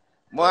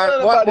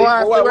 One What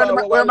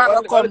am I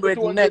going to come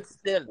with next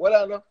still?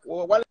 Well, I know.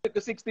 One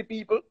little 60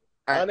 people,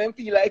 and them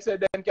feel like say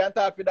them can't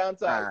talk for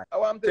dance. I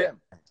want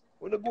them.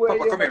 When go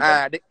Papa, come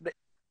here, here.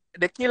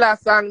 The killer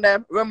song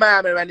them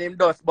remind me when him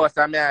does bust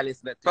and me I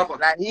listen to it. Papa.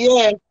 Like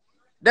Yeah.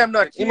 them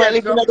not He might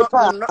change, live in the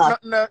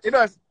past. no, it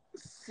does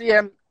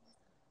same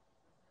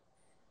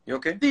You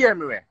okay?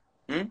 same way.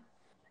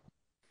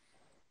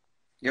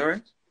 You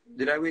alright?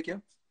 Did I wake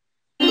you?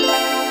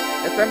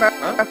 It's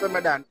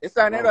a Dan. It's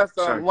another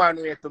song sorry. one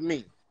way to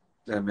me.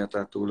 Damn, I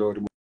talk too loud.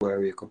 Boy, I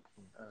wake up.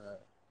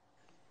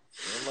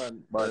 yeah,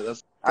 man. But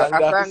That's A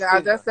song,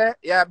 as I say,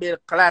 yeah, be a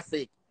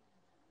classic.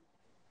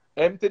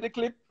 empty the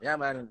clip. Yeah,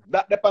 man.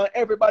 That depend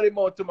everybody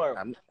more tomorrow.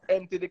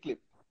 Empty the clip.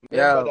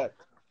 Yeah. Remember that.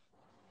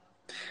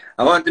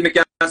 I want to make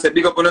you say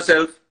big up on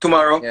yourself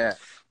tomorrow. Yeah.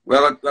 We're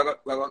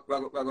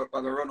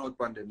gonna run out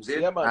on them.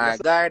 See? Yeah, man.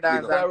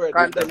 Guidance Big up. and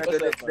content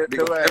Big up. the Big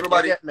up. world.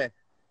 Everybody. You get me?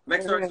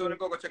 Make sure you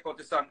go check out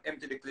the song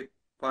Empty the Clip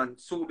on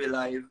Subi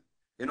Live.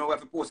 You know, we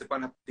have to post it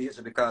on the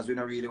page because we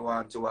don't really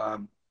want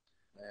to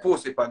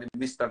post it on the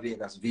Mr.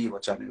 Vegas Vivo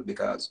channel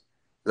because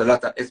there's a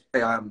lot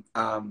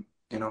of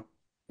you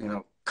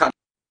know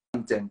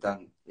content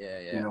and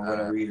Yeah. you know what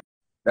I really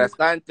That's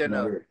content.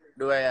 know.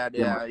 Do I have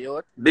Yeah, the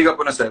youth? Big up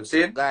on yourself,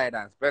 see?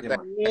 Guidance.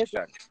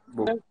 Protection.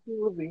 Boom. Thank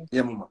you.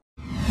 Yeah, mama.